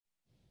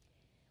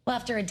Well,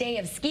 after a day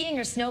of skiing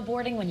or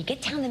snowboarding, when you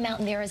get down the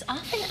mountain, there is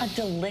often a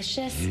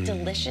delicious,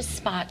 delicious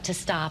spot to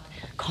stop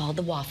called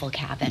the Waffle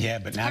Cabin. Yeah,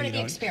 but it's now part you of the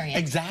don't. experience.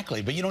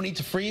 Exactly, but you don't need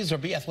to freeze or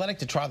be athletic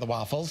to try the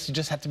waffles. You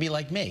just have to be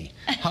like me,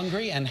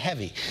 hungry and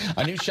heavy.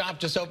 A new shop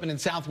just opened in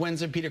South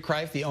Windsor. Peter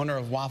Creyf, the owner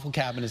of Waffle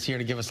Cabin, is here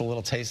to give us a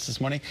little taste this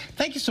morning.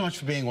 Thank you so much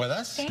for being with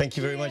us. Thank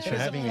you very much for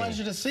having me. It's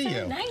a pleasure to see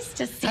you. Nice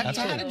to see you.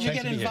 How did you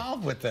get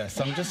involved with this?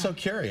 I'm just so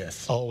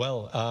curious. Oh,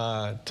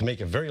 well, to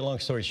make a very long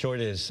story short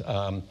is,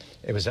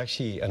 it was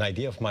actually an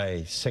idea of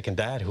my second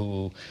dad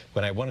who,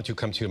 when I wanted to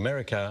come to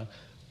America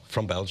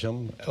from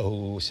Belgium,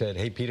 who said,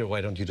 hey, Peter,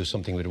 why don't you do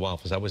something with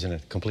waffles? I was in a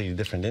completely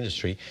different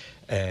industry.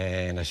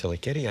 And I said,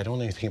 like, Eddie, I don't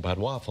know anything about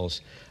waffles.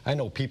 I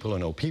know people who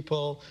know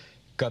people.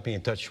 Got me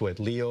in touch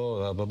with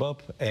Leo,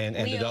 and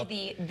ended up...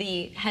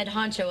 the head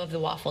honcho of the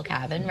Waffle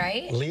Cabin,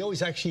 right? Leo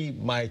is actually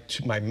my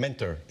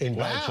mentor in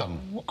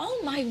Belgium.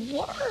 Oh, my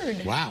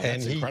word. Wow,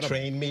 and he incredible.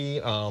 trained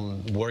me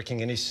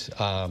working in his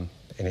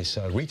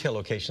retail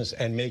locations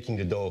and making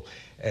the dough.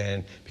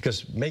 And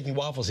because making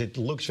waffles, it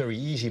looks very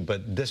easy,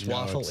 but this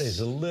waffle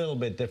is a little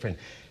bit different.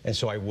 And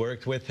so I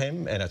worked with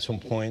him, and at some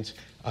point,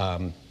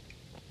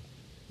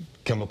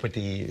 come up with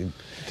you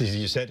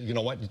said, you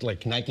know what,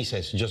 like Nike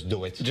says, just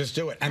do it. Just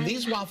do it. And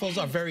these waffles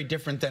are very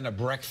different than a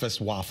breakfast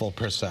waffle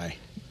per se.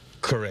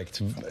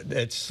 Correct.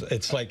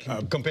 It's like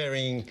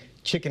comparing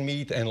chicken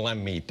meat and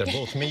lamb meat. They're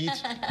both meat,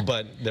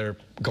 but they're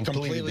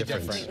completely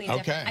different.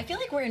 Okay. I feel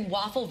like we're in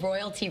waffle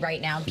royalty right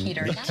now,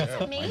 Peter. That's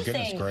amazing. My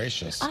goodness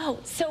gracious. Oh,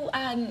 so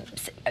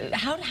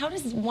how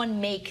does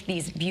one make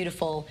these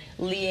beautiful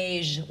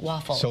Liège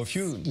waffles? So if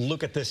you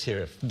look at this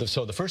here,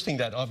 so the first thing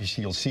that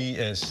obviously you'll see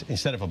is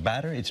instead of a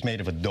batter, it's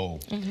made of a dough.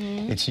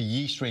 It's a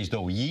yeast-raised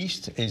dough.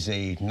 Yeast is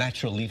a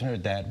natural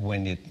leavener that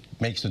when it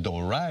makes the dough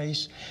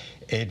rise,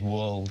 it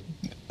will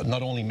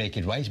not only make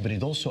it rise, but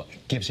it also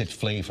gives it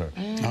flavor.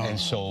 And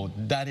so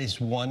that is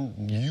one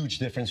huge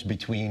difference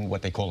between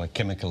what they call a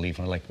chemical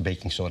leavener, like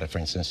baking soda, for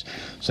instance.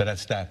 So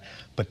that's that.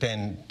 But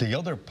then the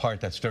other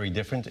part that's very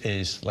different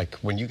is like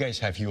when you guys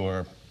have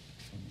your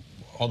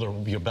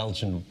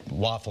Belgian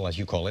waffle, as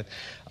you call it,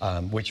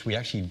 which we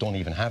actually don't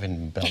even have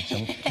in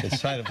Belgium.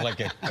 It's kind of like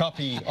a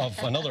copy of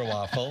another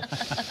waffle.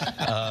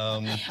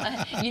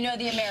 You know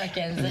the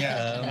Americans.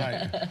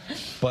 Yeah, right.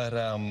 But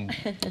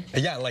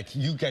yeah, like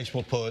you guys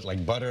will put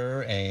like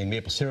butter and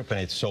maple syrup in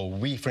it. So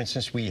we, for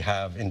instance, we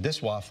have in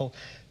this waffle,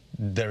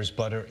 there's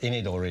butter in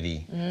it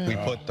already. We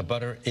put the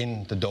butter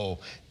in the dough.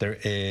 There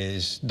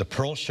is the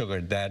pearl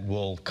sugar that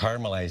will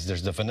caramelize.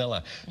 There's the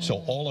vanilla.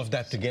 So all of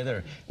that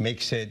together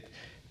makes it.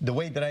 The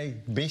way that I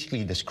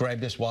basically describe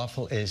this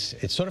waffle is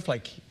it's sort of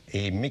like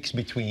a mix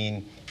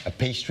between a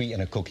pastry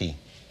and a cookie.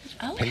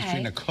 Okay. Pastry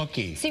and a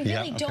cookie. So you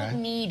really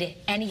don't need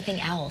anything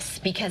else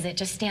because it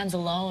just stands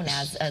alone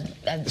as an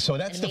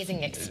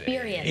amazing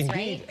experience, indeed,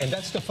 right? And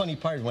that's the funny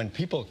part. When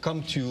people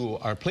come to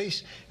our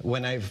place,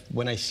 when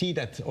I see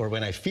that or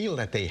when I feel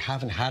that they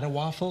haven't had a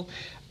waffle,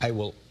 I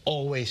will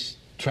always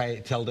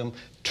tell them,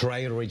 try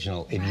it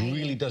original. It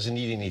really doesn't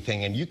need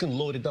anything, and you can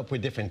load it up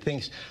with different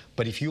things.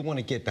 But if you want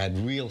to get that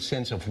real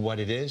sense of what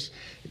it is,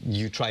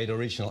 you try it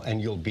original,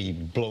 and you'll be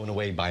blown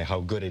away by how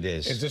good it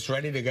is. Is this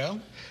ready to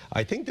go?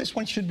 I think this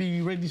one should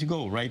be ready to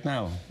go right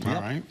now. All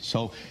right.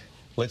 So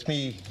let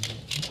me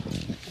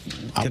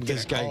get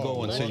this guy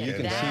going so you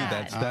can see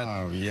that's that.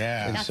 Oh,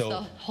 yeah. That's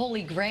the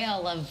holy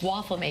grail of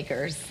waffle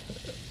makers.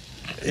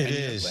 It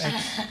is.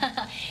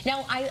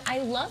 Now, I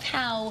love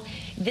how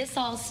this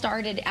all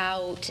started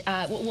out.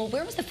 Well,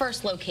 where was the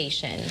first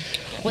location?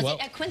 Was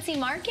it at Quincy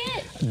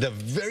Market? The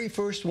very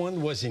first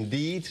one was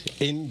indeed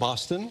in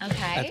Boston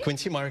at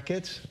Quincy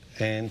Market.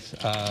 And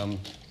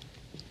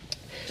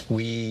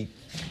we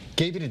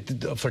gave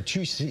it for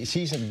 2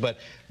 seasons, but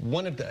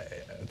one of the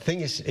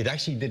thing is it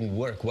actually didn't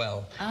work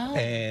well.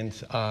 And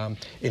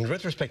in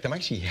retrospect, I'm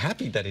actually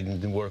happy that it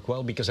didn't work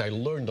well because I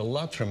learned a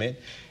lot from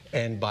it.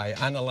 And by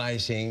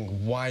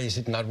analyzing why is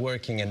it not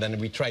working, and then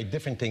we tried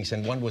different things,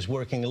 and one was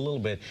working a little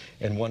bit,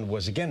 and one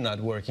was again not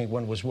working,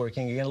 one was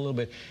working again a little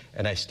bit,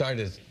 and I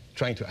started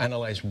trying to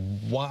analyze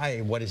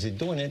why, what is it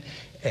doing it,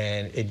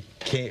 and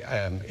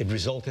it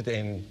resulted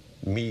in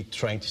me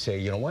trying to say,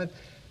 you know what,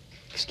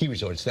 ski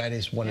resorts, that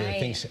is one of the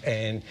things.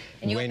 And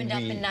you opened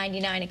up in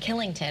 '99 at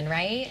Killington,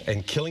 right?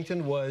 And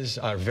Killington was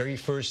our very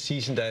first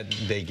season that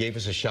they gave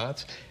us a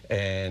shot,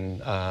 and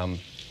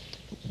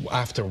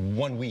after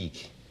 1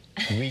 week,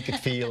 we could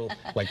feel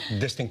like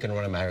this thing can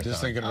run a marathon. This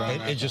thing can run a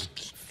marathon. It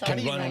just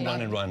can run and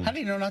run and run. How do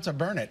you know not to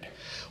burn it?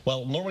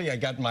 Well, normally I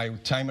got my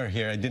timer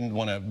here. I didn't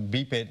want to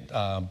beep it,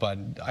 but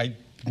I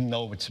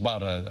know it's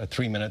about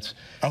 3 minutes.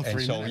 Oh, and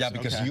 3 so, minutes. yeah,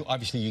 because you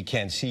obviously you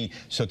can't see.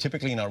 So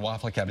typically in our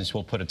waffle cabins,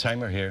 we'll put a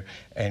timer here,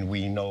 and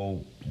we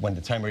know when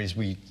the timer is,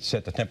 we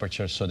set the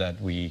temperature so that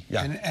we,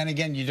 And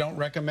again, you don't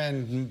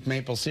recommend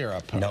maple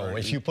syrup? No,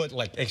 if you put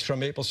like extra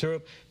maple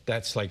syrup,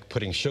 that's like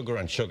putting sugar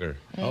on sugar.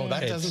 Oh,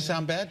 that doesn't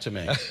sound bad to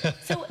me.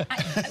 So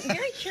I'm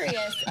very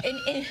curious.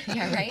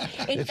 Yeah,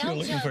 right. In If you're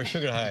looking for a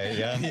sugar high,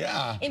 yeah.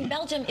 Yeah. In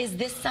Belgium, is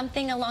this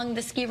something along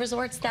the ski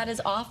resorts that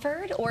is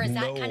offered, or is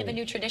that No. kind of a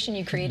new tradition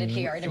you created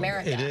here in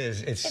America? It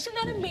is. Isn't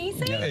that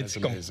amazing? Yeah. It's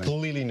That's amazing.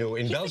 completely new.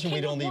 In He's the Belgium, we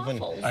king of don't even.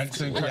 waffles.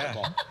 It's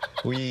incredible.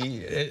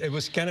 It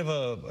was kind of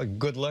a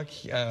good luck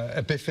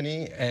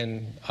epiphany,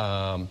 and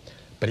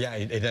but yeah,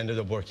 it ended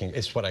up working.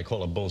 It's what I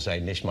call a bullseye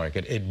niche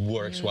market. It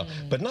works well,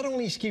 but not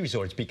only ski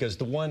resorts, because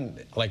the one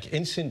like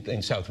in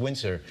South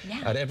Windsor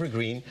at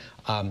Evergreen,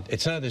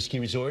 it's not a ski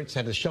resort. It's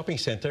at a shopping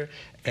center,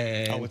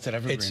 and Oh, it's at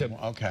Evergreen.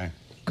 Okay.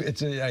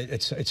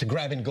 It's a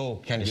grab and go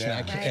kind of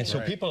snack, Right. and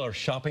so people are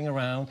shopping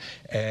around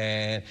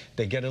and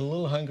they get a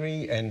little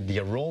hungry, and the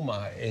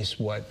aroma is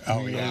what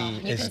really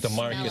You is can the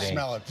smell it. marketing.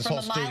 Smell it. This From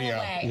whole a mile studio.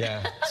 away.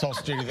 Yeah. This whole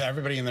studio.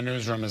 Everybody in the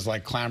newsroom is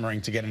like clamoring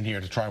to get in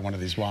here to try one of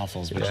these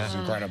waffles, which is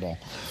incredible.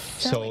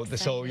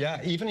 So yeah,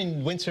 even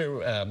in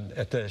Windsor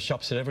at the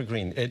shops at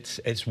Evergreen,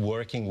 it's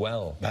working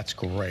well. That's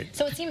great.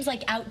 So it seems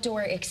like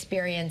outdoor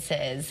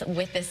experiences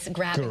with this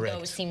grab and go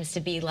Correct. seems to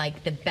be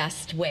like the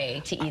best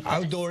way to eat this.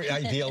 Outdoor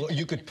ideal.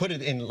 You could put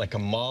it in like a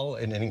mall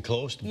and an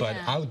enclosed, but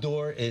Yeah.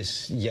 outdoor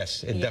is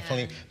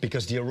definitely,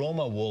 because the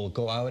aroma will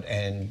go out,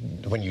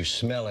 and when you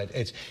smell it,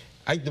 it's.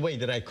 The way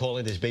that I call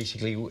it is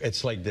basically,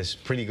 it's like this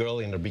pretty girl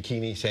in a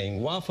bikini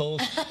saying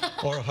waffles,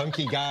 or a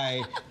hunky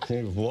guy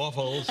saying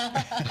waffles.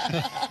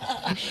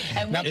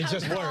 And It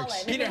just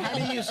works. Peter, how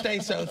do you stay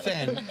so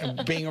thin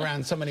being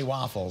around so many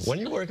waffles? When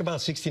you work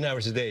about 16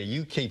 hours a day,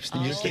 you stay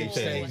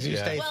thin. You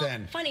stay well,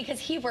 thin. funny because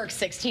he works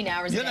 16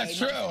 hours a day. That's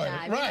true. most of the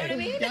time. Right. You know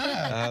what I mean?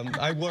 Yeah.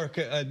 I work.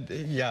 I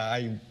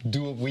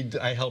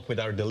help with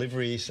our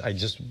deliveries.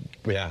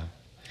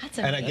 That's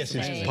And I guess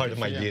amazing. it's part of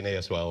my DNA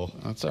as well.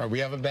 That's all right. We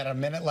have about a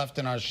minute left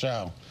in our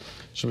show.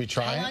 Should we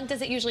try How long it?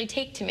 does it usually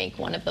take to make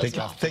one of those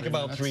waffles? Take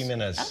about 3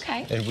 minutes.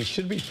 Okay. And we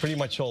should be pretty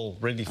much all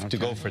ready to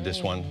go for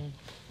this one.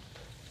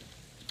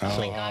 Oh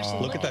my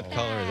gosh, Look at that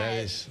color. That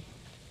is.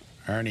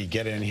 Ernie,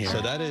 get in here.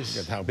 So that Look is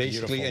at how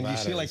basically, beautiful and you that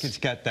see like is. it's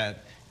got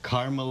that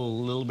caramel a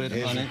little bit on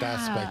Isn't it. that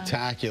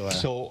spectacular?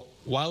 So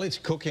while it's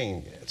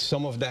cooking,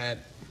 some of that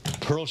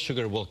pearl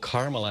sugar will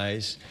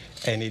caramelize,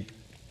 and it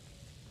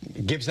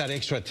gives that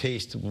extra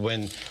taste.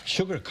 When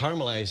sugar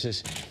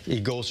caramelizes,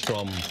 it goes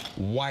from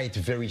white,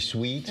 very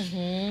sweet,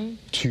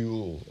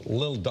 to a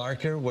little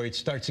darker, where it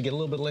starts to get a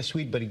little bit less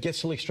sweet, but it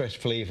gets a little extra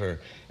flavor.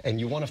 And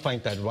you want to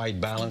find that right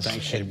balance,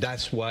 and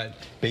that's what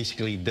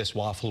basically this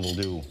waffle will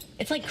do.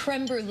 It's like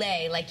creme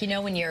brulee, like, you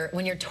know, when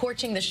you're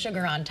torching the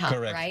sugar on top,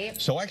 Correct. right?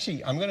 So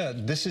actually, I'm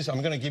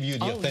gonna give you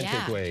the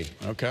authentic way.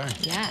 Okay.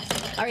 Yes.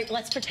 All right,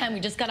 let's pretend we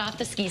just got off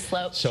the ski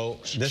slope. So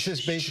this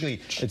is basically,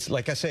 it's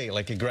like I say,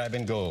 like a grab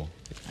and go.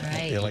 All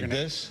right. You like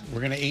this? We're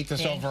going to eat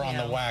this Thank over on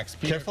the you. wax.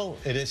 Peter, Careful,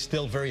 it is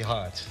still very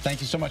hot. thank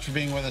you so much for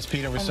being with us,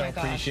 Peter. We Oh so my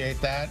gosh. appreciate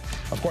that.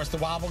 Of course, the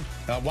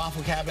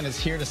Waffle Cabin is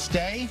here to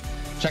stay.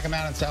 Check them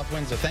out in South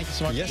Windsor. Thank you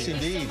so much, Yes, Peter.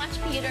 indeed. Thank you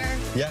so much, Peter.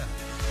 Yeah,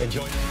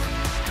 enjoy.